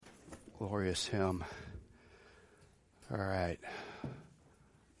Glorious hymn. All right.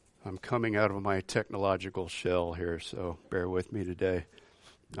 I'm coming out of my technological shell here, so bear with me today.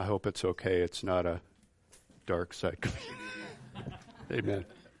 I hope it's okay. It's not a dark side. Amen.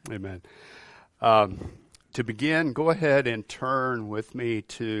 Amen. To begin, go ahead and turn with me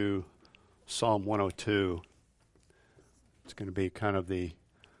to Psalm 102. It's going to be kind of the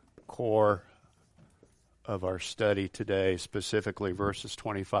core of our study today, specifically verses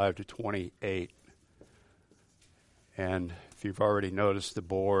 25 to 28. And if you've already noticed the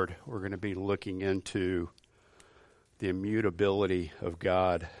board, we're going to be looking into the immutability of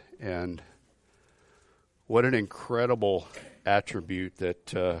God. And what an incredible attribute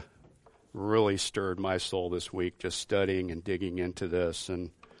that really stirred my soul this week, just studying and digging into this.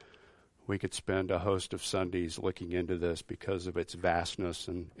 And we could spend a host of Sundays looking into this because of its vastness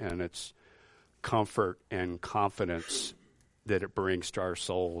and its comfort and confidence that it brings to our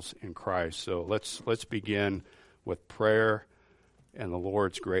souls in Christ. So let's begin with prayer and the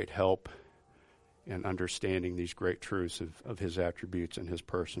Lord's great help in understanding these great truths of his attributes and his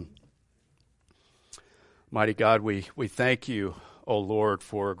person. Mighty God, we thank you, O Lord,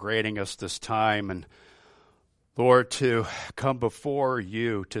 for granting us this time, and Lord, to come before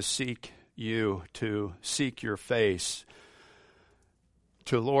you, to seek your face,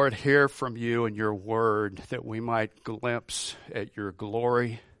 to, Lord, hear from you and your word, that we might glimpse at your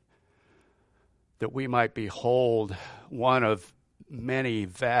glory, that we might behold one of many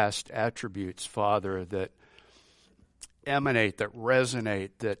vast attributes, Father, that emanate, that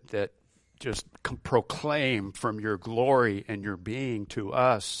resonate, that just proclaim from your glory and your being to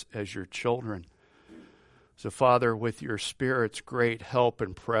us as your children. So, Father, with your Spirit's great help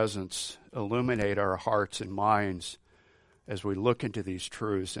and presence, illuminate our hearts and minds as we look into these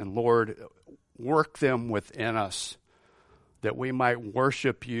truths. And, Lord, work them within us that we might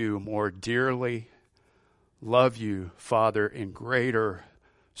worship you more dearly, love you, Father, in greater,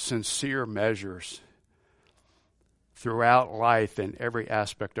 sincere measures throughout life and every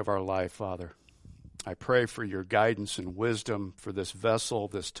aspect of our life, Father. I pray for your guidance and wisdom for this vessel,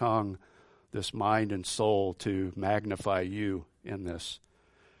 this tongue, this mind and soul to magnify you in this.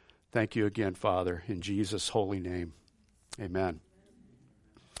 Thank you again, Father, in Jesus' holy name. Amen.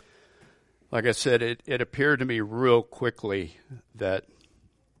 Like I said, it appeared to me real quickly that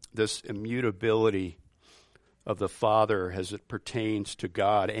this immutability of the Father as it pertains to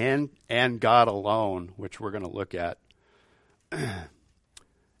God and God alone, which we're going to look at,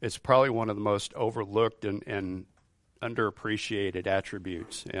 it's probably one of the most overlooked and underappreciated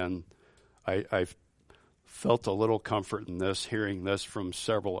attributes. And I've felt a little comfort in this, hearing this from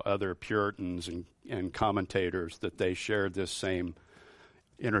several other Puritans and commentators, that they shared this same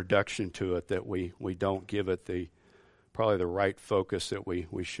introduction to it, that we don't give it probably the right focus that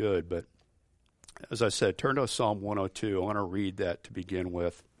we should. But as I said, turn to Psalm 102. I want to read that to begin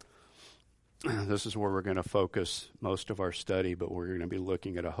with. This is where we're going to focus most of our study, but we're going to be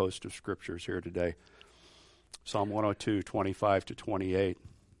looking at a host of scriptures here today. Psalm 102, 25 to 28.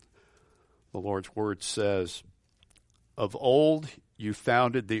 The Lord's word says, "Of old you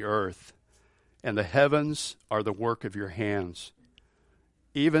founded the earth, and the heavens are the work of your hands.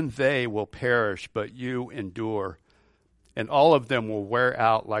 Even they will perish, but you endure. And all of them will wear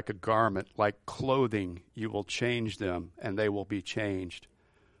out like a garment, like clothing. You will change them, and they will be changed.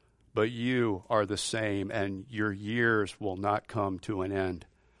 But you are the same, and your years will not come to an end.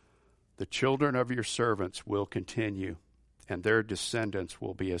 The children of your servants will continue, and their descendants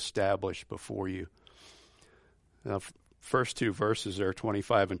will be established before you." Now, first two verses there,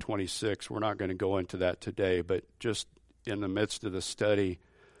 25 and 26, we're not going to go into that today, but just in the midst of the study,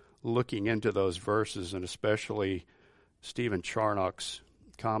 looking into those verses, and especially Stephen Charnock's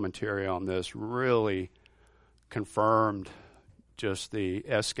commentary on this, really confirmed just the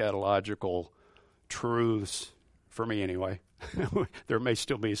eschatological truths, for me anyway. There may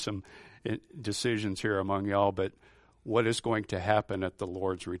still be some decisions here among y'all, but what is going to happen at the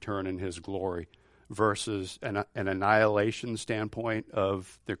Lord's return in his glory versus an annihilation standpoint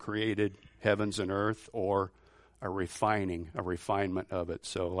of the created heavens and earth, or a refinement of it.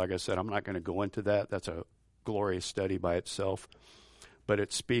 So like I said, I'm not going to go into that. That's a glorious study by itself. But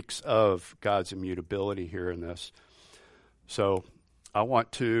it speaks of God's immutability here in this. So I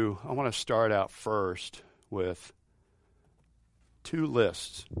want to start out first with two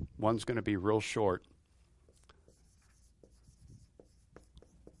lists. One's going to be real short.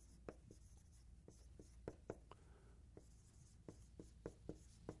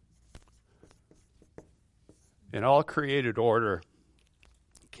 In all created order,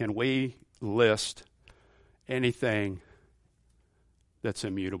 can we list anything that's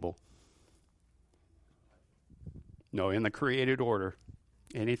immutable? No, in the created order,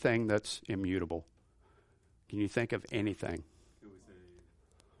 anything that's immutable. Can you think of anything? It was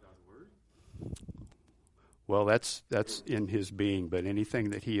God's word? Well, that's in his being, but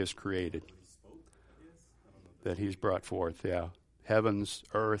anything that he has created, What he spoke, I guess? I don't know. that he's brought forth, yeah. Heavens,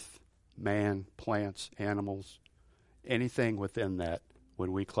 earth, man, plants, animals, anything within that would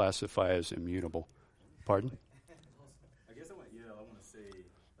we classify as immutable. Pardon? I guess I want to say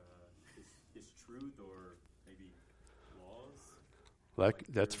his truth or maybe laws. Like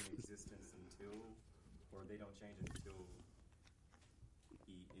that's they're in existence until, or they don't change until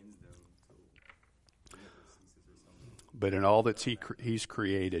he ends them, until the universe ceases or something. but in all that he's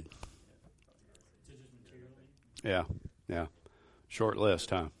created. So just materially? Yeah. Short list,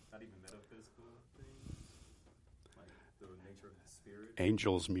 huh? Not even metaphysical things, like the nature of the spirit,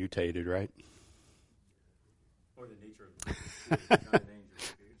 Angels mutated, right? or the nature of the spirit, not an angel.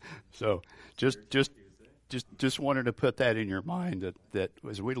 So just wanted to put that in your mind that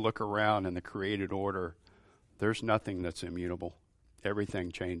as we look around in the created order, there's nothing that's immutable.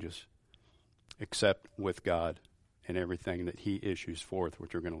 Everything changes, except with God and everything that he issues forth,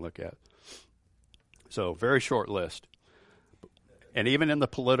 which we're going to look at. So very short list. And even in the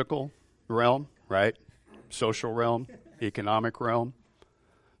political realm, right? Social realm, economic realm,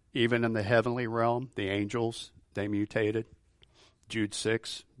 even in the heavenly realm, the angels, they mutated. Jude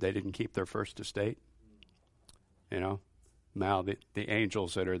 6, they didn't keep their first estate. Now the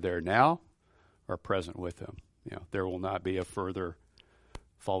angels that are there now are present with them. There will not be a further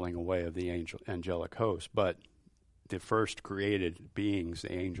falling away of the angelic host. But the first created beings,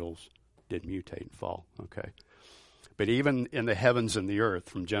 the angels, did mutate and fall. Okay. But even in the heavens and the earth,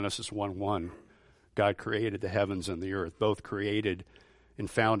 from Genesis 1:1, God created the heavens and the earth, both created and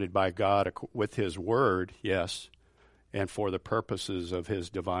founded by God with his word, yes, and for the purposes of his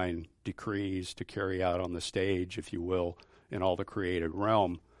divine decrees to carry out on the stage, if you will, in all the created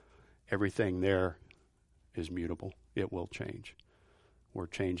realm. Everything there is mutable. It will change. We're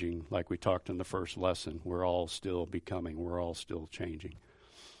changing, like we talked in the first lesson. We're all still becoming. We're all still changing.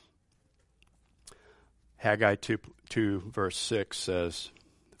 Haggai 2 verse 6 says,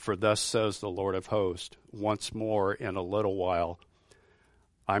 "For thus says the Lord of hosts, once more in a little while,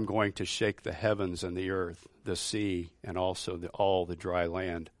 I'm going to shake the heavens and the earth, the sea, and also all the dry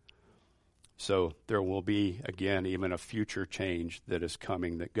land." So there will be, again, even a future change that is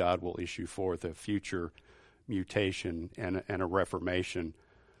coming, that God will issue forth, a future mutation and a reformation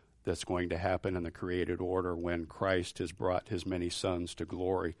that's going to happen in the created order when Christ has brought his many sons to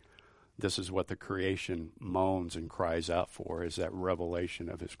glory. This is what the creation moans and cries out for, is that revelation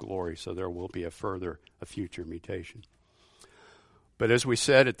of his glory. So there will be a future mutation. But as we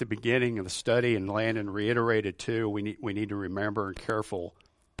said at the beginning of the study, and Landon reiterated too, we need to remember and careful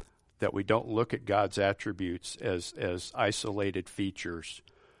that we don't look at God's attributes as isolated features,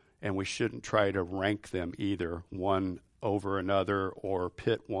 and we shouldn't try to rank them either, one over another or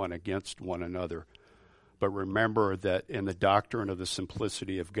pit one against one another. But remember that in the doctrine of the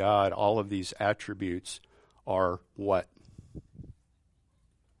simplicity of God, all of these attributes are what?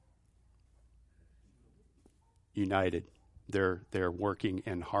 United. They're working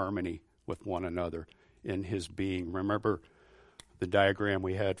in harmony with one another in his being. Remember the diagram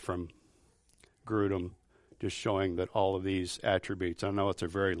we had from Grudem, just showing that all of these attributes, I know it's a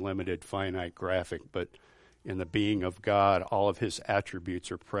very limited, finite graphic, but in the being of God, all of his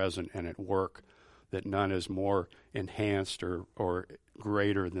attributes are present and at work, that none is more enhanced or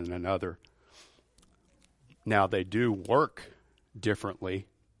greater than another. Now, they do work differently,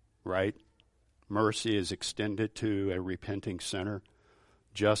 right? Mercy is extended to a repenting sinner.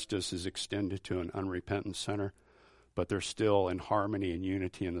 Justice is extended to an unrepentant sinner. But they're still in harmony and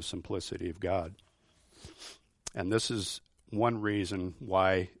unity in the simplicity of God. And this is one reason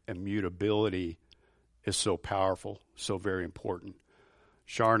why immutability is so powerful, so very important.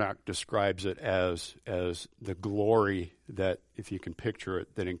 Charnock describes it as the glory that, if you can picture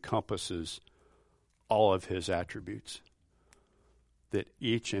it, that encompasses all of his attributes. That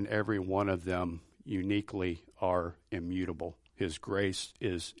each and every one of them uniquely are immutable. His grace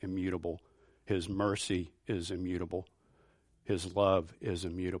is immutable. His mercy is immutable. His love is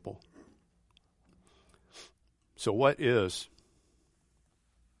immutable. So what is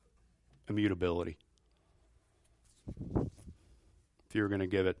immutability? If you were going to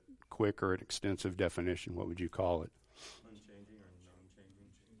give it a quick or an extensive definition, what would you call it? Unchanging or non-changing.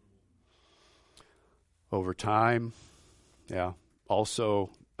 Over time, yeah. Also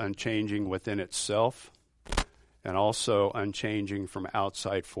unchanging within itself, and also unchanging from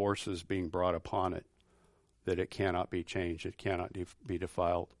outside forces being brought upon it, that it cannot be changed, it cannot be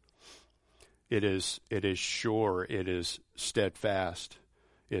defiled. It is sure, it is steadfast,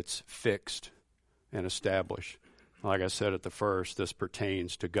 it's fixed and established. Like I said at the first, this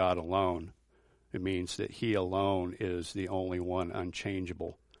pertains to God alone. It means that he alone is the only one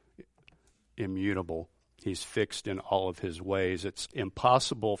unchangeable, immutable. He's fixed in all of his ways. It's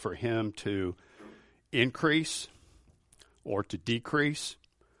impossible for him to increase or to decrease.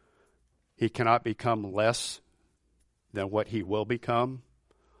 He cannot become less than what he will become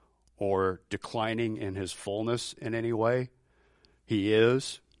or declining in his fullness in any way. He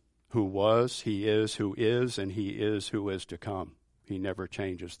is who was, he is who is, and he is who is to come. He never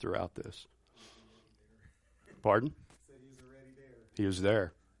changes throughout this. Pardon? Said he was already there. He is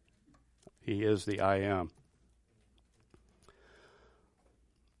there. He is the I am.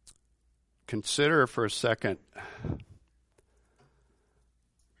 Consider for a second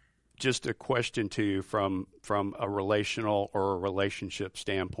just a question to you from a relational or a relationship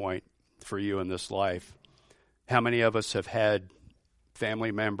standpoint for you in this life. How many of us have had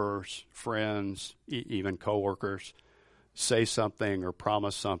family members, friends, even coworkers say something or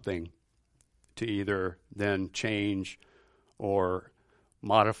promise something to either then change or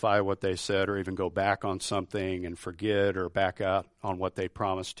modify what they said, or even go back on something and forget, or back out on what they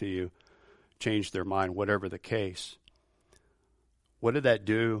promised to you, change their mind, whatever the case? What did that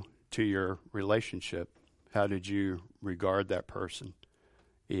do to your relationship? How did you regard that person,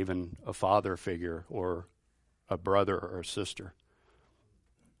 even a father figure or a brother or a sister?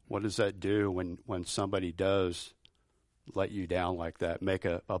 What does that do when somebody does let you down like that, make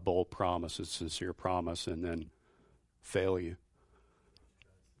a bold promise, a sincere promise, and then fail you?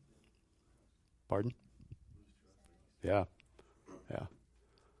 Pardon? Yeah.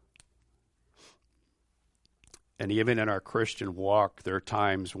 And even in our Christian walk, there are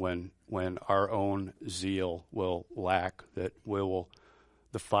times when our own zeal will lack, that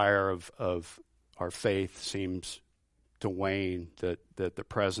the fire of our faith seems to wane, that the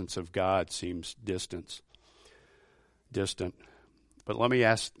presence of God seems distant. But let me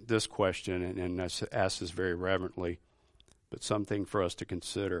ask this question, and I ask this very reverently, but something for us to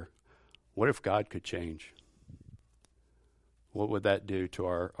consider. What if God could change? What would that do to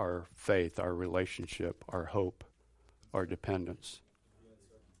our faith, our relationship, our hope, our dependence?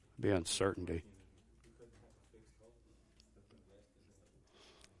 Be uncertainty.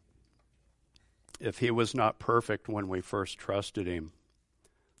 If he was not perfect when we first trusted him,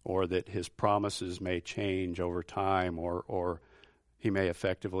 or that his promises may change over time, or he may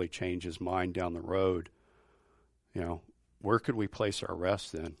effectively change his mind down the road, where could we place our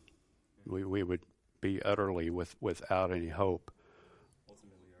rest then? We would be utterly without any hope.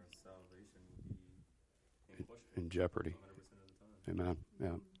 Ultimately, our salvation would be in question. In jeopardy. 100% of the time. Amen.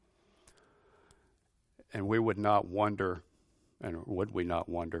 Yeah. And we would not wonder, and would we not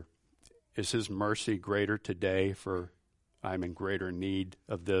wonder, is his mercy greater today, for I'm in greater need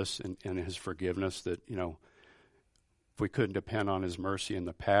of this and his forgiveness, that, if we couldn't depend on his mercy in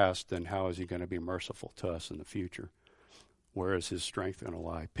the past, then how is he going to be merciful to us in the future? Where is his strength going to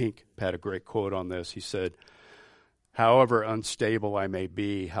lie? Pink had a great quote on this. He said, "However unstable I may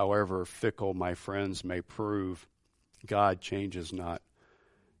be, however fickle my friends may prove, God changes not.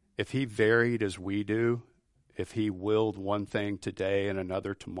 If he varied as we do, if he willed one thing today and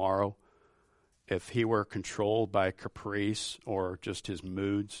another tomorrow, if he were controlled by caprice or just his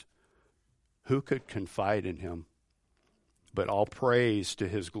moods, who could confide in him? But all praise to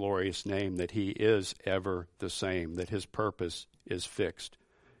his glorious name, that he is ever the same, that his purpose is fixed,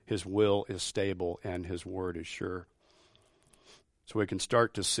 his will is stable, and his word is sure." So we can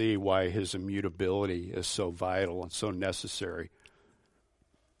start to see why his immutability is so vital and so necessary,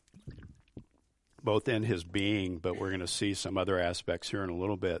 both in his being, but we're going to see some other aspects here in a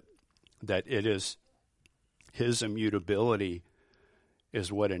little bit, that it is his immutability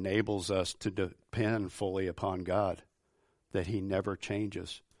is what enables us to depend fully upon God, that he never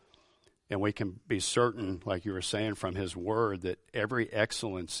changes. And we can be certain, like you were saying, from his word, that every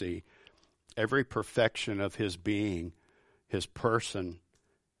excellency, every perfection of his being, his person,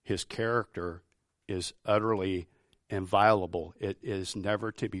 his character is utterly inviolable. It is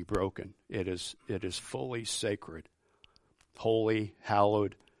never to be broken. It is fully sacred, holy,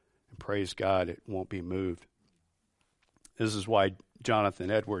 hallowed, and praise God, it won't be moved. This is why Jonathan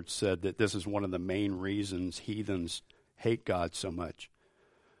Edwards said that this is one of the main reasons heathens hate God so much,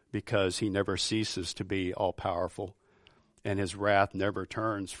 because he never ceases to be all-powerful, and his wrath never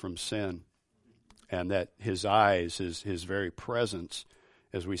turns from sin, and that his eyes, his very presence,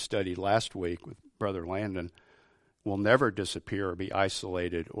 as we studied last week with Brother Landon, will never disappear or be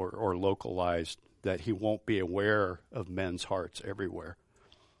isolated or localized, that he won't be aware of men's hearts everywhere.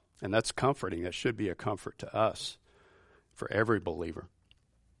 And that's comforting. That should be a comfort to us, for every believer.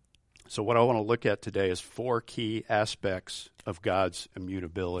 So what I want to look at today is 4 key aspects of God's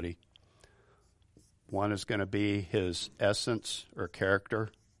immutability. One is going to be his essence or character.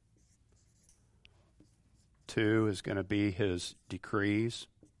 2 is going to be his decrees.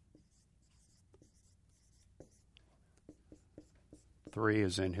 3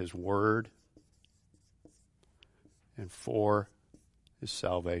 is in his word. And 4 is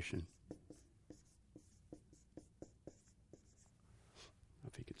salvation.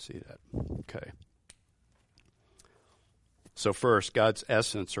 If you can see that. Okay. So first, God's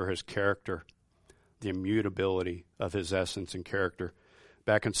essence or his character, the immutability of his essence and character.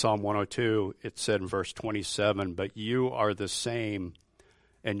 Back in Psalm 102, it said in verse 27, "But you are the same,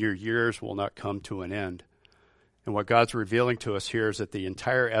 and your years will not come to an end." And what God's revealing to us here is that the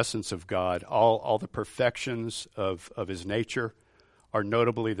entire essence of God, all the perfections of his nature, are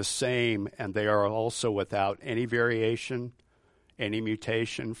notably the same, and they are also without any variation, any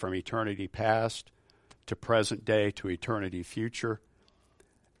mutation from eternity past to present day to eternity future.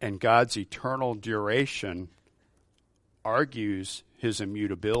 And God's eternal duration argues his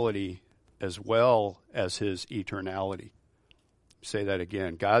immutability as well as his eternality. Say that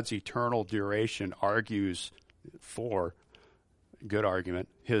again. God's eternal duration argues for, good argument,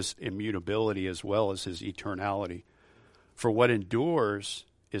 his immutability as well as his eternality. For what endures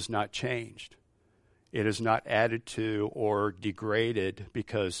is not changed. It is not added to or degraded,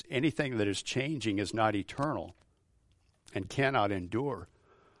 because anything that is changing is not eternal and cannot endure.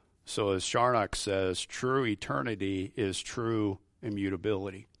 So as Charnock says, true eternity is true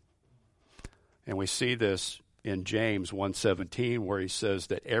immutability. And we see this in James 1:17, where he says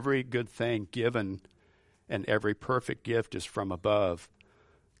that every good thing given and every perfect gift is from above,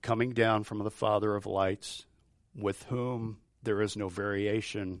 coming down from the Father of lights, with whom there is no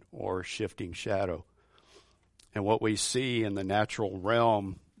variation or shifting shadow. And what we see in the natural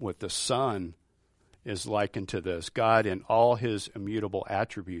realm with the sun is likened to this. God in all his immutable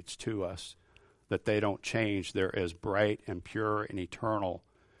attributes to us, that they don't change. They're as bright and pure and eternal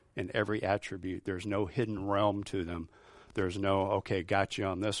in every attribute. There's no hidden realm to them. There's no, okay, got you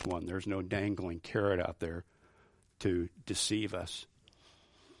on this one. There's no dangling carrot out there to deceive us.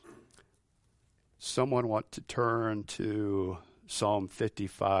 Someone want to turn to Psalm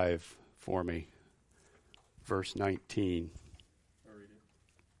 55 for me, verse 19. I'll read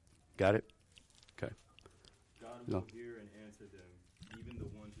it. Got it? Okay. God will hear and answer them, even the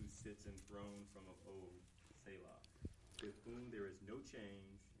one who sits enthroned from of old, Selah, with whom there is no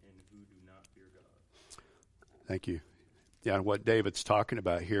change and who do not fear God. Thank you. Yeah, and what David's talking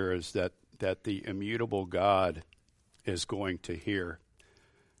about here is that the immutable God is going to hear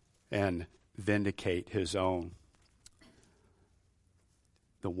and vindicate his own,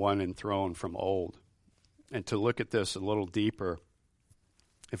 the one enthroned from old. And to look at this a little deeper,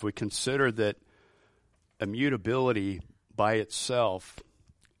 if we consider that immutability by itself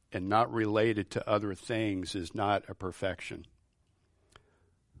and not related to other things is not a perfection.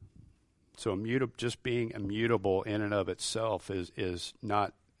 So just being immutable in and of itself is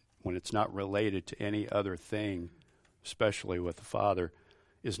not, when it's not related to any other thing, especially with the Father,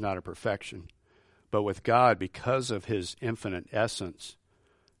 is not a perfection. But with God, because of his infinite essence,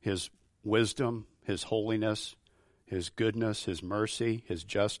 his wisdom, his holiness, his goodness, his mercy, his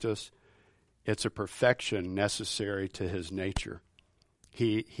justice, it's a perfection necessary to his nature.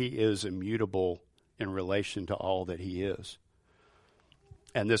 He is immutable in relation to all that he is.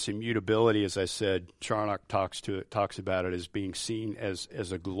 And this immutability, as I said, Charnock talks about it as being seen as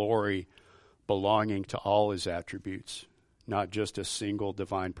a glory belonging to all his attributes, not just a single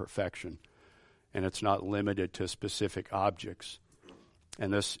divine perfection. And it's not limited to specific objects.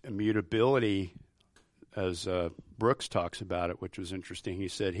 And this immutability, as Brooks talks about it, which was interesting,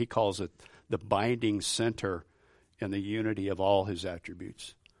 he calls it the binding center in the unity of all his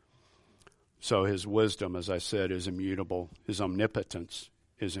attributes. So his wisdom, as I said, is immutable. His omnipotence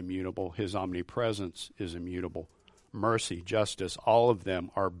is immutable. His omnipresence is immutable. Mercy, justice, all of them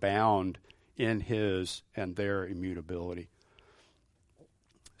are bound in his and their immutability.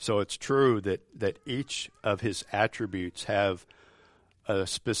 So it's true that each of his attributes have a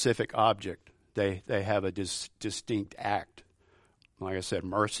specific object. They have a distinct act. Like I said,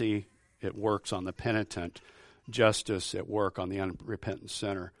 mercy, it works on the penitent. Justice, it works on the unrepentant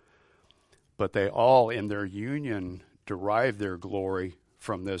sinner. But they all, in their union, derive their glory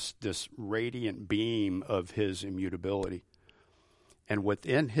from this radiant beam of his immutability. And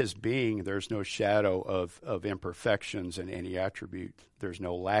within his being, there's no shadow of imperfections in any attribute. There's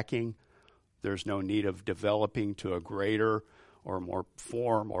no lacking. There's no need of developing to a greater or more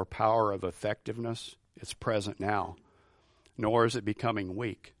form or power of effectiveness. It's present now. Nor is it becoming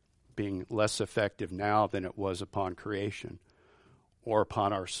weak, being less effective now than it was upon creation, or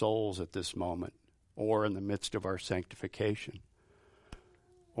upon our souls at this moment, or in the midst of our sanctification,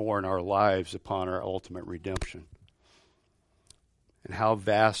 or in our lives upon our ultimate redemption. And how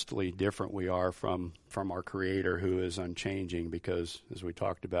vastly different we are from our Creator, who is unchanging, because, as we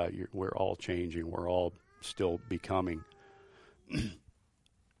talked about, we're all changing. We're all still becoming.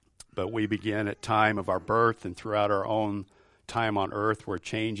 But we begin at time of our birth, and throughout our own time on earth, we're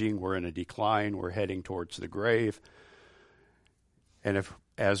changing. We're in a decline. We're heading towards the grave. And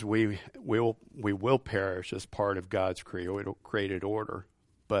we will perish as part of God's created order.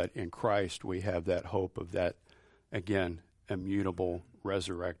 But in Christ, we have that hope of that, again, immutable,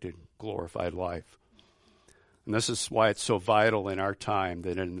 resurrected, glorified life. And this is why it's so vital in our time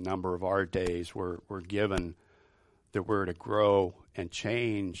that in the number of our days we're given that we're to grow and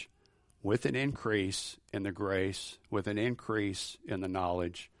change with an increase in the grace, with an increase in the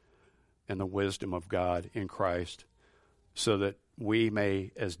knowledge and the wisdom of God in Christ, so that we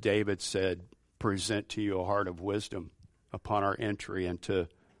may, as David said, present to you a heart of wisdom upon our entry into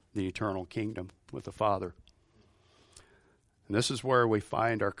the eternal kingdom with the Father. And this is where we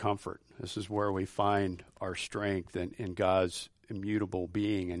find our comfort. This is where we find our strength in God's immutable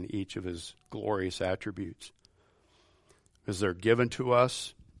being and each of his glorious attributes. Because they're given to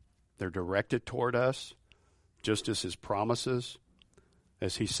us, they're directed toward us, just as his promises.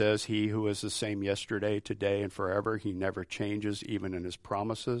 As he says, he who is the same yesterday, today, and forever, he never changes even in his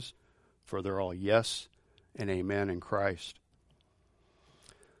promises, for they're all yes and amen in Christ.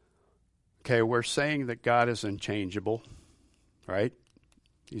 Okay, we're saying that God is unchangeable, right?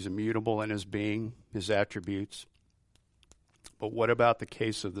 He's immutable in his being, his attributes. But what about the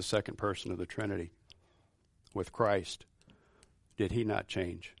case of the second person of the Trinity with Christ? Did he not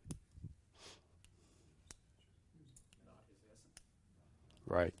change?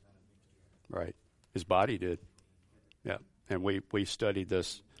 Right. Right. His body did. Yeah. And we studied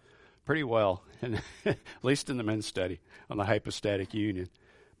this pretty well, and at least in the men's study on the hypostatic union.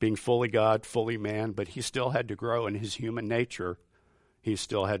 Being fully God, fully man, but he still had to grow in his human nature. He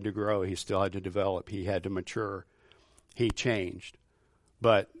still had to grow. He still had to develop. He had to mature. He changed.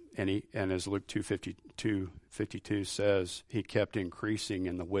 But, and as Luke 2:52 says, he kept increasing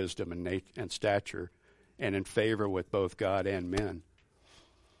in the wisdom and stature and in favor with both God and men.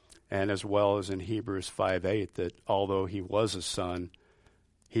 And as well as in Hebrews 5:8, that although he was a son,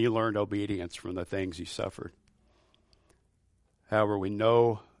 he learned obedience from the things he suffered. However, we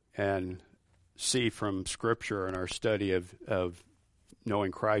know and see from Scripture and our study of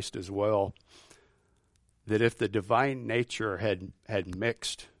knowing Christ as well, that if the divine nature had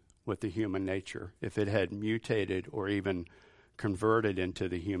mixed with the human nature, if it had mutated or even converted into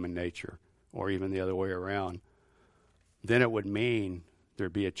the human nature, or even the other way around, then it would mean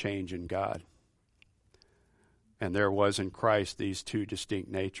there'd be a change in God. And there was in Christ these two distinct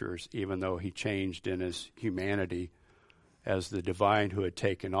natures, even though he changed in his humanity as the divine who had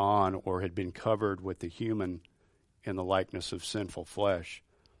taken on or had been covered with the human in the likeness of sinful flesh.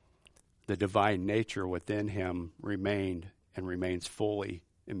 The divine nature within him remained and remains fully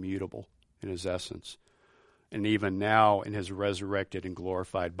immutable in his essence. And even now in his resurrected and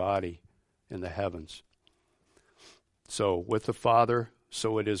glorified body in the heavens. So with the Father,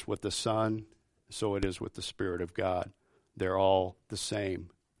 so it is with the Son, so it is with the Spirit of God. They're all the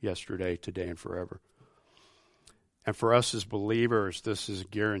same yesterday, today, and forever. And for us as believers, this is a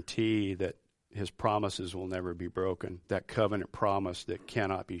guarantee that his promises will never be broken, that covenant promise that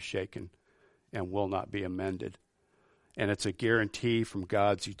cannot be shaken and will not be amended. And it's a guarantee from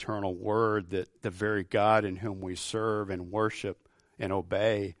God's eternal word that the very God in whom we serve and worship and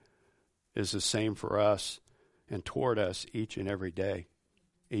obey is the same for us and toward us each and every day,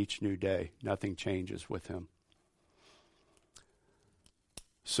 each new day. Nothing changes with him.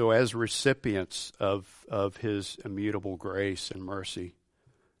 So as recipients of his immutable grace and mercy,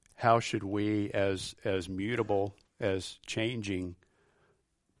 how should we, as mutable, as changing,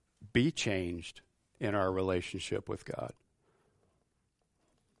 be changed in our relationship with God?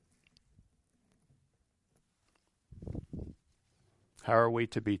 How are we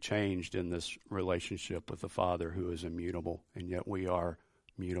to be changed in this relationship with the Father who is immutable, and yet we are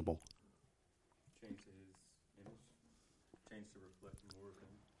mutable? Change to his image. Change to reflect more of him.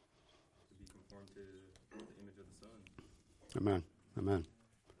 To be conformed to the image of the Son. Amen. Amen.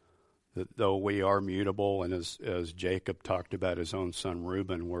 That though we are mutable, and as Jacob talked about his own son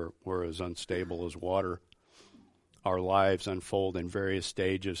Reuben, we're as unstable as water. Our lives unfold in various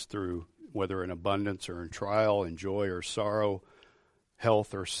stages through whether in abundance or in trial, in joy or sorrow,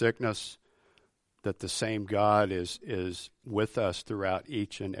 health or sickness, that the same God is with us throughout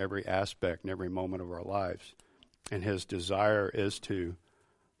each and every aspect and every moment of our lives. And his desire is to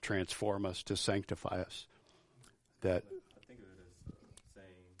transform us, to sanctify us. That I think of it as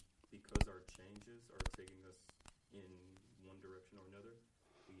saying, because our changes are taking us in one direction or another,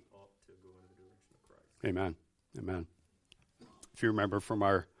 we ought to go in the direction of Christ. Amen. Amen. If you remember from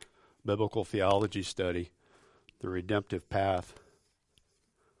our biblical theology study, the redemptive path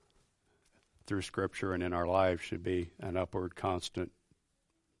through Scripture and in our lives should be an upward, constant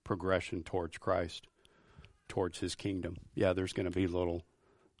progression towards Christ, towards his kingdom. Yeah, there's going to be little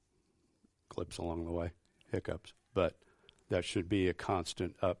clips along the way, hiccups, but that should be a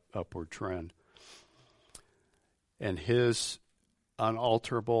constant upward trend. And his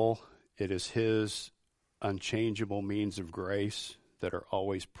unalterable, it is his unchangeable means of grace that are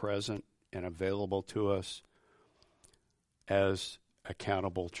always present and available to us as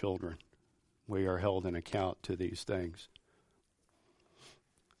accountable children. We are held in account to these things.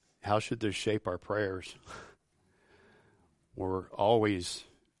 How should this shape our prayers? We're always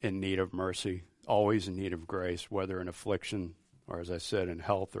in need of mercy, always in need of grace, whether in affliction or, as I said, in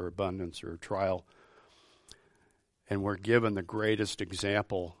health or abundance or trial. And we're given the greatest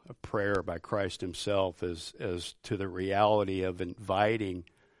example of prayer by Christ himself as to the reality of inviting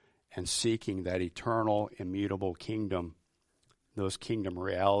and seeking that eternal, immutable kingdom, those kingdom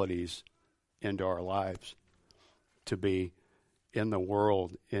realities into our lives, to be in the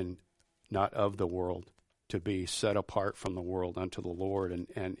world, in not of the world, to be set apart from the world unto the Lord,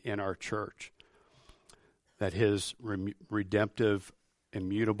 and in our church, that his redemptive,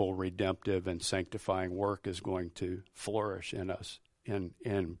 immutable, redemptive, and sanctifying work is going to flourish in us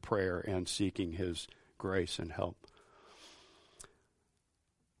in prayer and seeking his grace and help.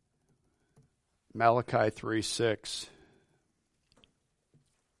 Malachi 3:6.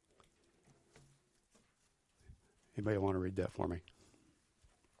 Anybody want to read that for me?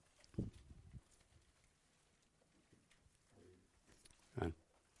 Amen.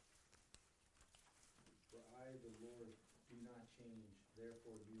 For I, the Lord, do not change.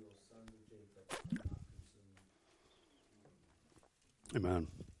 Therefore you, O sons of Jacob, are not consumed. Amen.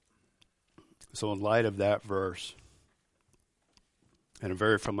 So in light of that verse, and a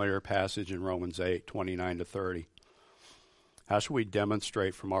very familiar passage in Romans 8:29-30, how should we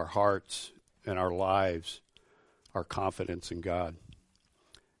demonstrate from our hearts and our lives our confidence in God?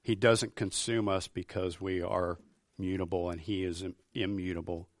 He doesn't consume us because we are mutable and he is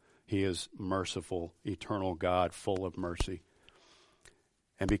immutable. He is merciful, eternal God, full of mercy.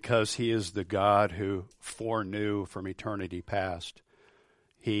 And because he is the God who foreknew from eternity past,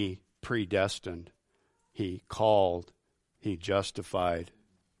 he predestined, he called, he justified,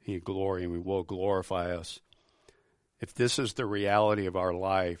 he glory, and we will glorify us. If this is the reality of our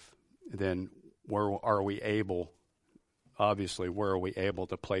life, then where are we able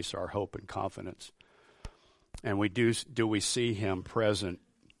to place our hope and confidence? And do we see him present,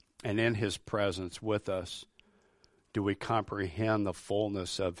 and in his presence with us, do we comprehend the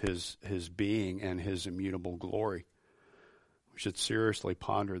fullness of his being and his immutable glory? We should seriously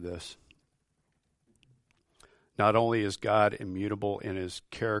ponder this. Not only is God immutable in his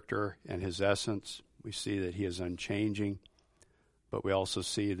character and his essence, we see that he is unchanging, but we also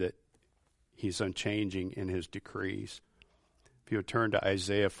see that he's unchanging in his decrees. If you would turn to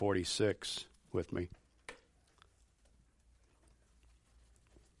Isaiah 46 with me.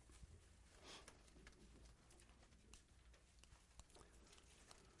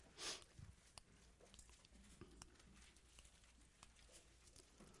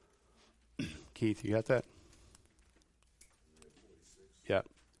 Keith, you got that? Yeah.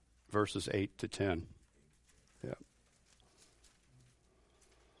 Verses 8-10. Yeah.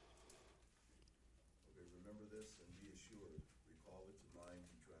 Okay, remember this and be assured. Recall it to mind,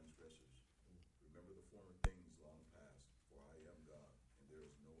 you transgressors. Remember the former things long past. For I am God, and there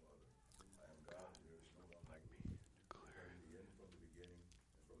is no other. I am God, and there is no one like me. Declaring the end from the beginning,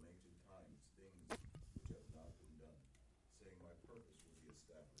 and from ancient times, things which have not been done. Saying my purpose will be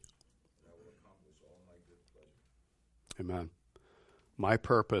established, and I will accomplish all my good pleasure. Amen. My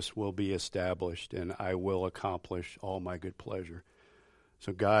purpose will be established, and I will accomplish all my good pleasure.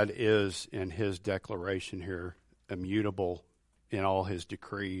 So God is, in his declaration here, immutable in all his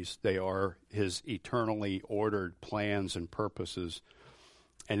decrees. They are his eternally ordered plans and purposes.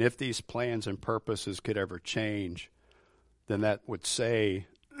 And if these plans and purposes could ever change, then that would say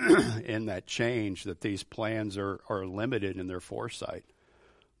in that change that these plans are limited in their foresight.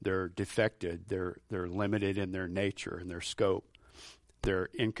 They're defected. They're limited in their nature and their scope. they're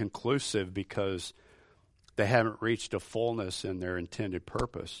inconclusive because they haven't reached a fullness in their intended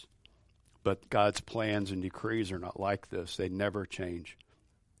purpose. But God's plans and decrees are not like this. They never change.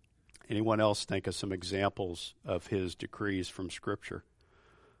 Anyone else think of some examples of his decrees from Scripture?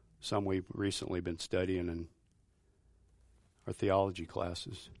 Some we've recently been studying in our theology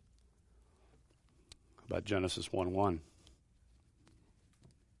classes. About Genesis 1:1.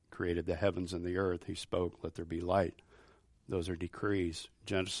 Created the heavens and the earth. He spoke, let there be light. Those are decrees.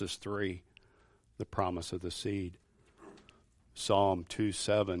 Genesis 3, the promise of the seed. Psalm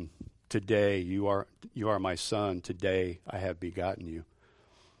 2:7, today you are my son, today I have begotten you.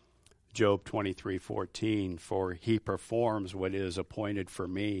 Job 23:14, for he performs what is appointed for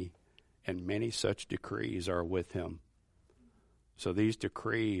me, and many such decrees are with him. So these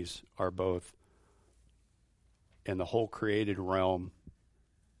decrees are both in the whole created realm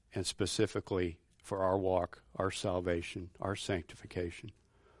and specifically for our walk, our salvation, our sanctification.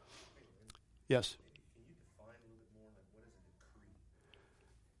 Yes? Can you define a little bit more, like what is a decree?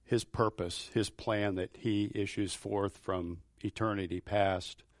 His purpose, his plan that he issues forth from eternity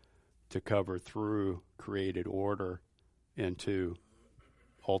past to cover through created order into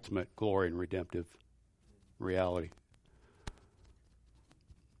ultimate glory and redemptive reality.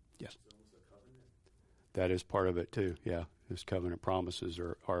 Yes. That is part of it too, yeah. His covenant promises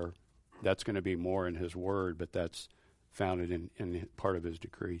are that's going to be more in his word, but that's founded in part of his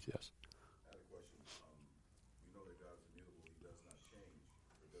decrees, yes. I had a question. We know that God is immutable. He does not change.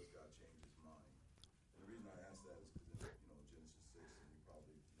 But does God change his mind? And the reason I ask that is because in Genesis 6, and you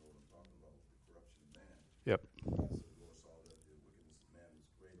probably know what I'm talking about, with the corruption of man. Yep. God said the Lord saw that the wickedness of man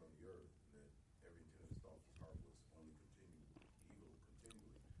was great on the earth, and that every intent of his thought was heart was only evil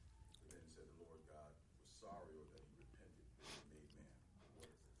continually. But then he said the Lord God was sorry, or that he repented that he made man.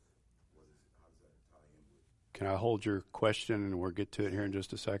 How does that tie in with? Can I hold your question and we'll get to it here in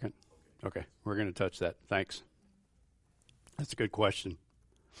just a second? Okay, we're going to touch that. Thanks. That's a good question.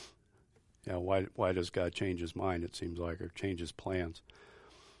 Yeah, why does God change his mind, it seems like, or change his plans?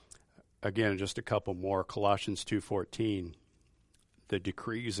 Again, just a couple more. Colossians 2:14. The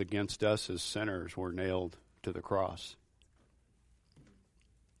decrees against us as sinners were nailed to the cross.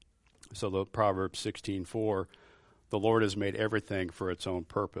 So the Proverbs 16:4, the Lord has made everything for its own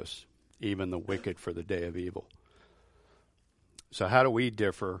purpose, even the wicked for the day of evil. So how do we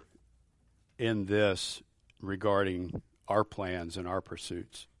differ in this regarding our plans and our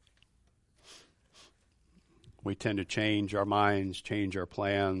pursuits? We tend to change our minds, change our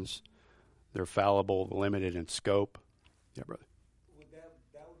plans. They're fallible, limited in scope. Yeah, brother. Would that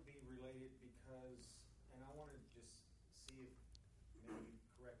would be related because, and I want to just see if, maybe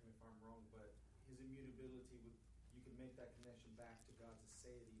correct me if I'm wrong, but his immutability, you could make that connection back to God's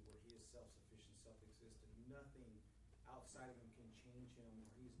aseity, where he is self-sufficient, self-existent. Nothing outside of him can change him,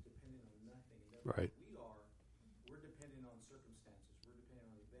 or he's dependent on nothing. Right. We're dependent on circumstances. We're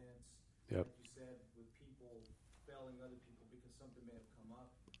dependent on events. Yep. Like you said, with people failing other people because something may have come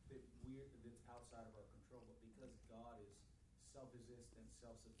up that's outside of our control. But because God is self-existent,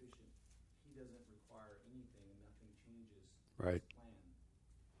 self-sufficient, he doesn't require anything, and nothing changes Right. his plan.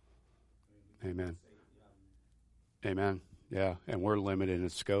 Amen. Say, Amen. Yeah, and we're limited in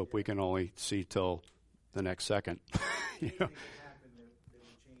scope. We can only see till the next second. You know? anything can happen that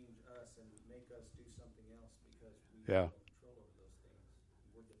would change us and make us do something else because we Yeah. have no control over those things.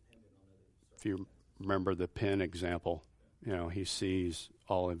 We're dependent on other If you remember the pen example, he sees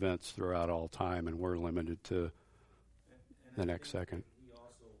all events throughout all time, and we're limited to the next second. He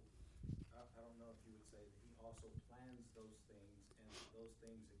also, I don't know if you would say that he also plans those things, and those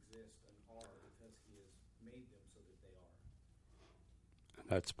things exist and are because he has made them so that they are.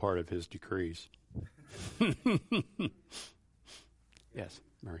 That's part of his decrees. Yes,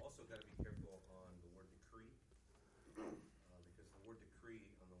 Mary. Also got to be careful on the word decree, because the word decree,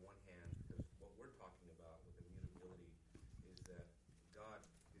 on the one hand, because what we're talking about with immutability is that God,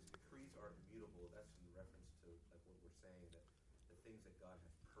 his decrees are immutable. That's in reference to like what we're saying, that the things that God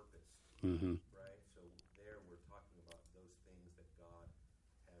has purposed, Mm-hmm. right? So there we're talking about those things that God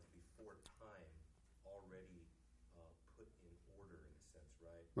has before time already put in order, in a sense,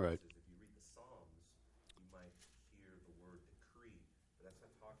 right? Right. Versus if you read the Psalms, you might hear the word decree, but that's not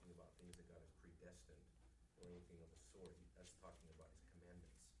talking about things that God has predestined or anything of the sort. That's talking about his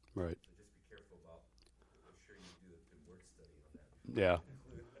commandments. Right. So just be careful about, I'm sure you do a good word study on that. Yeah.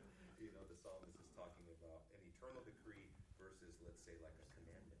 The psalmist is talking about an eternal decree versus, let's say, like a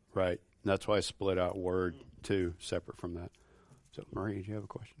commandment. Right. And that's why I split out word too, separate from that. So, Marie, do you have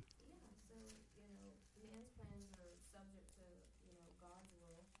a question? Yeah, so, man's plans are subject to, God's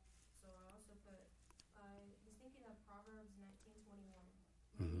will. So I also I was thinking of Proverbs 19:21.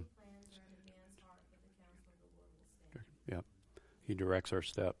 He directs our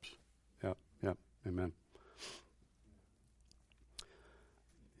steps. Yep, yep, amen.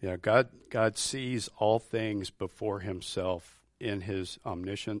 Yeah, God sees all things before himself in his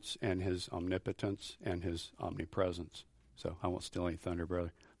omniscience and his omnipotence and his omnipresence. So I won't steal any thunder,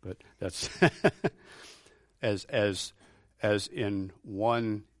 brother, but that's as in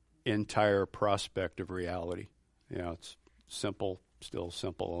one entire prospect of reality. You know, it's simple, still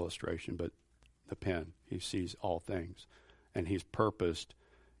simple illustration, but the pen, he sees all things, and he's purposed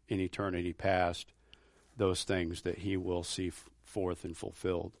in eternity past those things that he will see forth and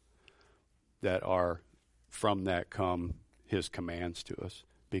fulfilled, that are from that come his commands to us,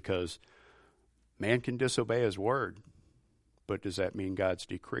 because man can disobey his word, but does that mean God's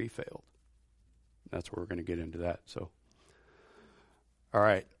decree failed? That's where we're going to get into that. So, all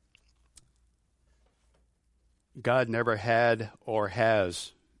right. God never had or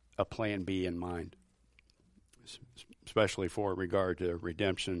has a plan B in mind, especially for regard to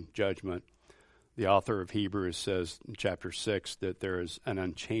redemption, judgment. The author of Hebrews says in chapter 6 that there is an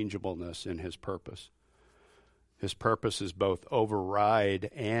unchangeableness in his purpose. His purpose is both override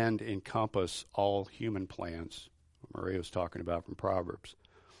and encompass all human plans. Maria was talking about from Proverbs.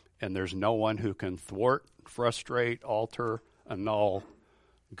 And there's no one who can thwart, frustrate, alter, annul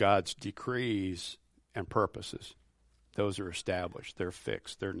God's decrees and purposes. Those are established. They're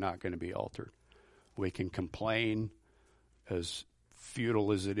fixed. They're not going to be altered. We can complain, as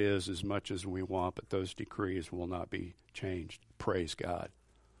futile as it is, as much as we want, but those decrees will not be changed. Praise God.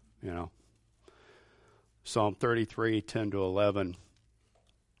 You know. Psalm 33, 10 to 11.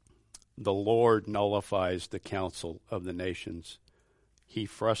 The Lord nullifies the counsel of the nations. He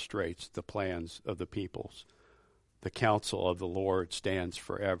frustrates the plans of the peoples. The counsel of the Lord stands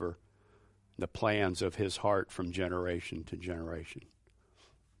forever, the plans of his heart from generation to generation.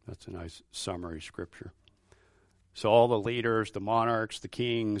 That's a nice summary scripture. So all the leaders, the monarchs, the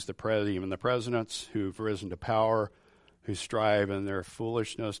kings, even the presidents who've risen to power, who strive in their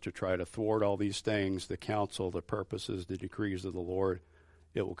foolishness to try to thwart all these things, the counsel, the purposes, the decrees of the Lord,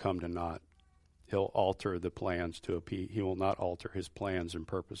 it will come to naught. He'll alter the plans to appease. He will not alter his plans and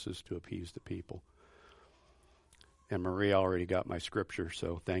purposes to appease the people. And Maria already got my scripture,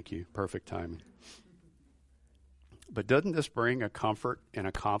 so thank you. Perfect timing. But doesn't this bring a comfort and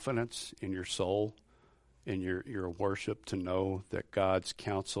a confidence in your soul, in your worship, to know that God's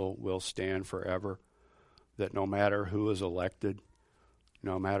counsel will stand forever, that no matter who is elected,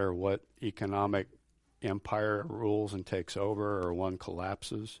 no matter what economic empire rules and takes over or one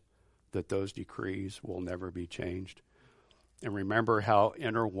collapses, that those decrees will never be changed? And remember how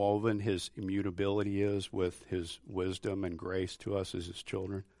interwoven his immutability is with his wisdom and grace to us as his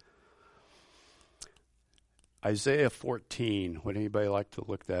children. Isaiah 14. Would anybody like to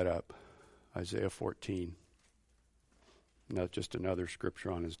look that up? Isaiah 14. And that's just another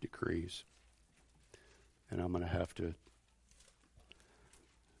scripture on his decrees. And I'm going to have to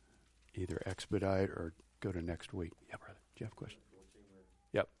either expedite or go to next week. Yeah, brother. Do you have a question?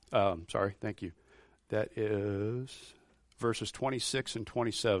 Yep. Sorry. Thank you. That is verses 26 and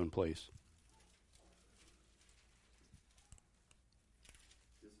 27, please.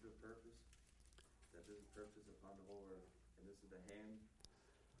 This is the purpose, that this is purpose upon the whole earth, and this is the hand.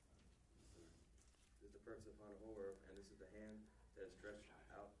 This is the purpose upon the whole earth, and this is the hand that is stretched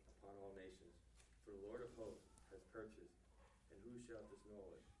out upon all nations. For the Lord of hosts has purchased, and who shall disannul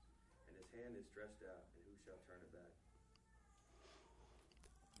it? And his hand is stretched out, and who shall turn it back?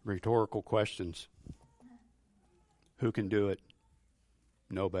 Rhetorical questions. Who can do it?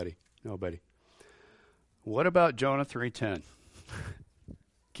 Nobody. Nobody. What about Jonah 3:10?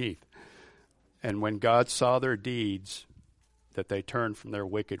 Keith. And when God saw their deeds, that they turned from their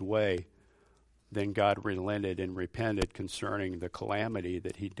wicked way, then God relented and repented concerning the calamity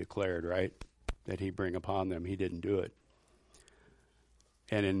that he declared, right? That he bring upon them. He didn't do it.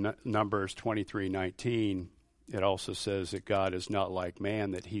 And in Numbers 23:19, it also says that God is not like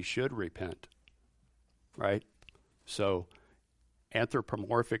man, that he should repent, right? So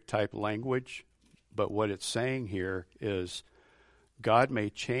anthropomorphic type language, but what it's saying here is God may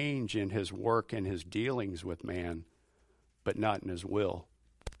change in his work and his dealings with man, but not in his will.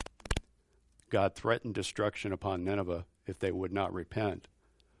 God threatened destruction upon Nineveh if they would not repent,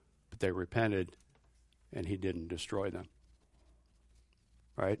 but they repented and he didn't destroy them,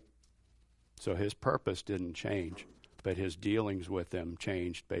 right? So his purpose didn't change, but his dealings with them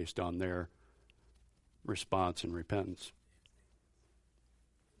changed based on their response and repentance.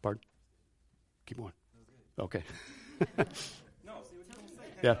 Pardon? Keep going. Okay. No, see what you're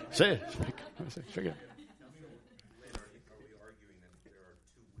saying. Yeah, say it. Figure it. Are we arguing that there are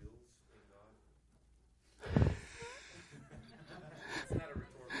two wills in God?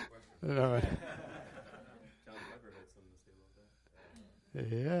 Uh, John Piper had something to say about that.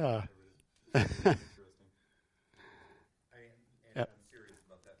 yeah. Interesting. And I'm serious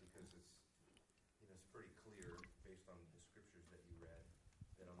about that because it's pretty clear based on the scriptures that you read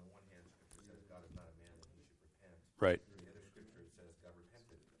that on the one hand, Scripture says God is not a man that he should repent. Right. The other scripture it says God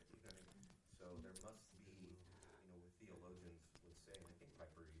repented. You know what I mean? So there must be, what theologians would say, and I think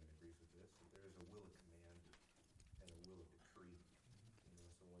Piper even agrees with this, that there is a will of command and a will of decree.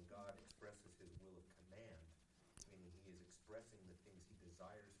 So when God expresses his will of command, meaning he is expressing the things he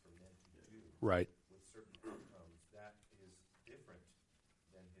desires for men to do Right. with certain outcomes, that is different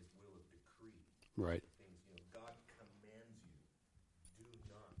than his will of decree. Right. Things, God commands you, do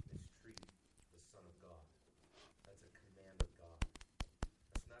not mistreat the Son of God. That's a command of God.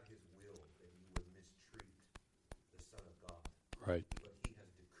 That's not his will that you would mistreat the Son of God. Right. But he has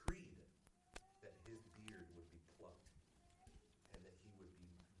decreed that his beard would be plucked and that he would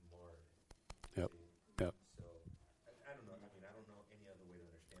be marred. Yep. See? Yep. So, I don't know. I don't know any other way to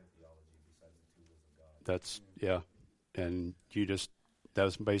understand theology besides the two wills of God. That's, yeah. And that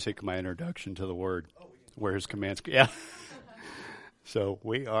was basically my introduction to the word, where his commands, yeah. So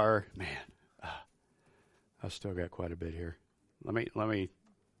we are, man, I've still got quite a bit here.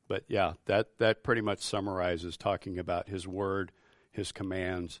 But yeah, that pretty much summarizes talking about his word, his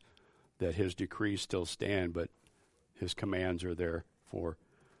commands, that his decrees still stand, but his commands are there for.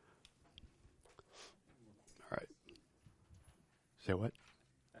 All right. Say what?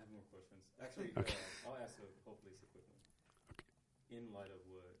 I have more questions. Actually, Okay. I'll ask hopefully it's a quick one. Okay. In light of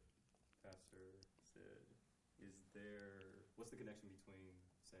what Pastor said, what's the connection between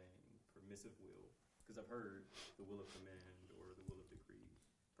saying permissive will? Because I've heard the will of command or the will of decree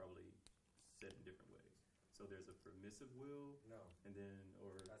probably said in different ways. So there's a permissive will, No, and then,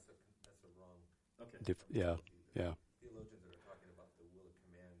 that's a wrong. okay. Yeah. Yeah. Theologians that are talking about the will of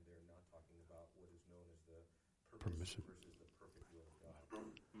command, they're not talking about what is known as the Permissive. permissive versus the perfect will of God. Okay.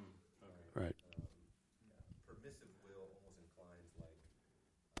 Right. Permissive will almost inclines like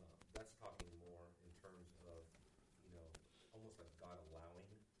that's talking more in terms of almost like God allowing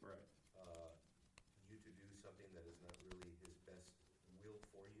Right. you to do something that is not really his best will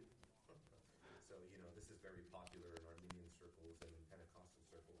for you. So this is very popular in Armenian circles and in Pentecostal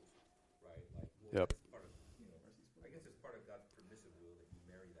circles, right? Like, Yep. that's part of I guess it's part of God's permissive will that you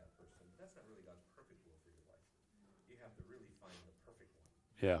marry that person. But that's not really God's perfect will for your life. You have to really find the perfect one.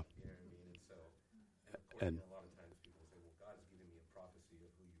 Yeah. You know what I mean? And so, and of course, And a lot of times people say, well, God has given me a prophecy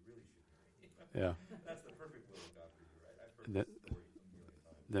of who you really should marry. yeah. That's the perfect will of God for you, right? I've heard That- this story a million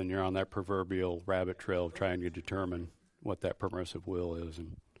times. Then you're on that proverbial rabbit trail of trying to determine what that permissive will is,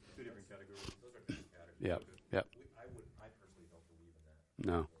 and Two different categories. Those are different categories. Yep, yep. I personally don't believe in that.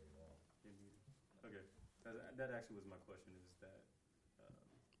 no. Very well. Indeed. Okay. That actually was my question, is that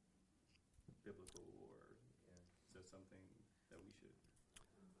biblical, or is that something that we should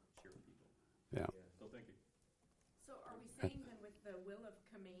share with people? Yeah. So thank you. So are we saying then with the will of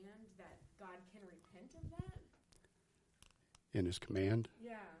command that God can repent of that? In his command.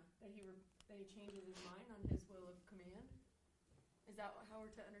 Yeah, that he changes his mind on his will of command? Is that how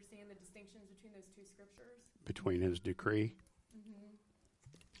we're to understand the distinctions between those two scriptures? Between his decree. Mm-hmm.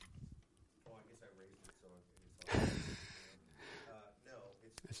 Oh, I guess I raised it, so it's all. No,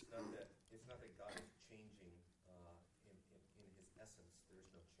 it's not that God is changing in his essence.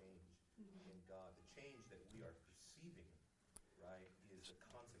 There's no change in God. The change that we are perceiving, right, is the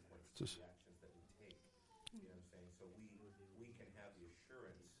consequence of the actions that we take. You know what I'm saying? So we can have the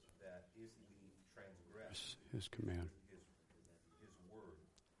assurance that if we transgress His command. his word,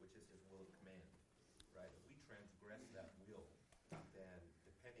 which is his will of command, right? If we transgress that will, then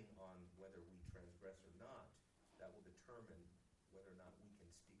depending on whether we transgress or not, that will determine whether or not we can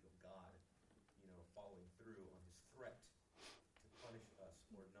speak of God, following through on his threat to punish us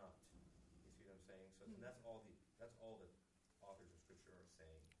or not. You see what I'm saying? So and that's all the authors of Scripture are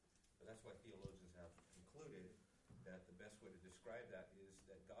saying. But that's why theologians have concluded that the best way to describe that is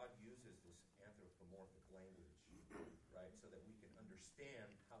that God uses this anthropomorphic language, right, so that we can understand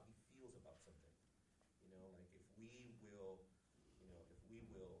how he feels about something. Like if we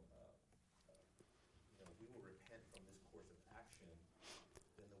will repent from this course of action,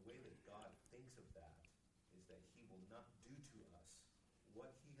 then the way that God thinks of that is that he will not do to us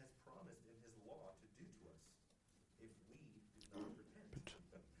what he has promised in his law to do to us if we do not repent. You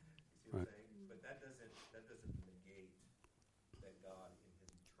see what I'm saying? But that doesn't negate that God in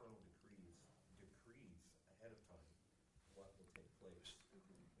his eternal decrees ahead of time what will take place. You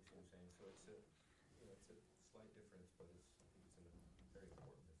see what I'm saying? So it's a slight difference, but I think it's a very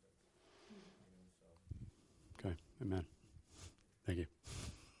important difference. So. Okay. Amen. Thank you.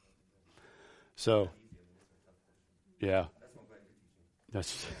 So, yeah, That's what I'm glad you're teaching.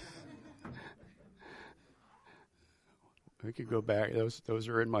 that's. We could go back. Those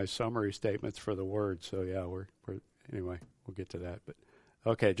are in my summary statements for the word. So yeah, we're anyway. We'll get to that. But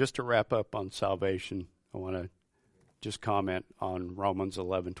okay, just to wrap up on salvation, I want to just comment on Romans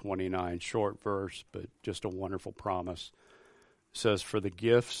 11:29, short verse, but just a wonderful promise. It says, "For the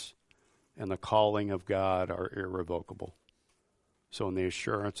gifts and the calling of God are irrevocable." So in the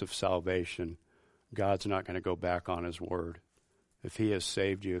assurance of salvation, God's not going to go back on his word. If he has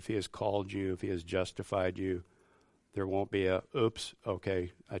saved you, if he has called you, if he has justified you, there won't be a, oops,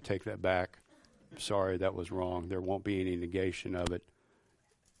 okay, I take that back. Sorry, that was wrong. There won't be any negation of it.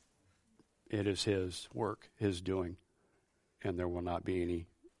 It is his work, his doing, and there will not be any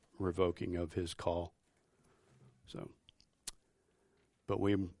revoking of his call. So, but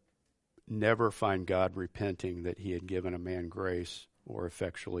we never find God repenting that he had given a man grace or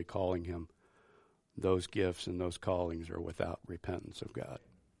effectually calling him. Those gifts and those callings are without repentance of God.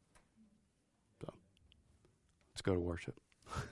 So, let's go to worship.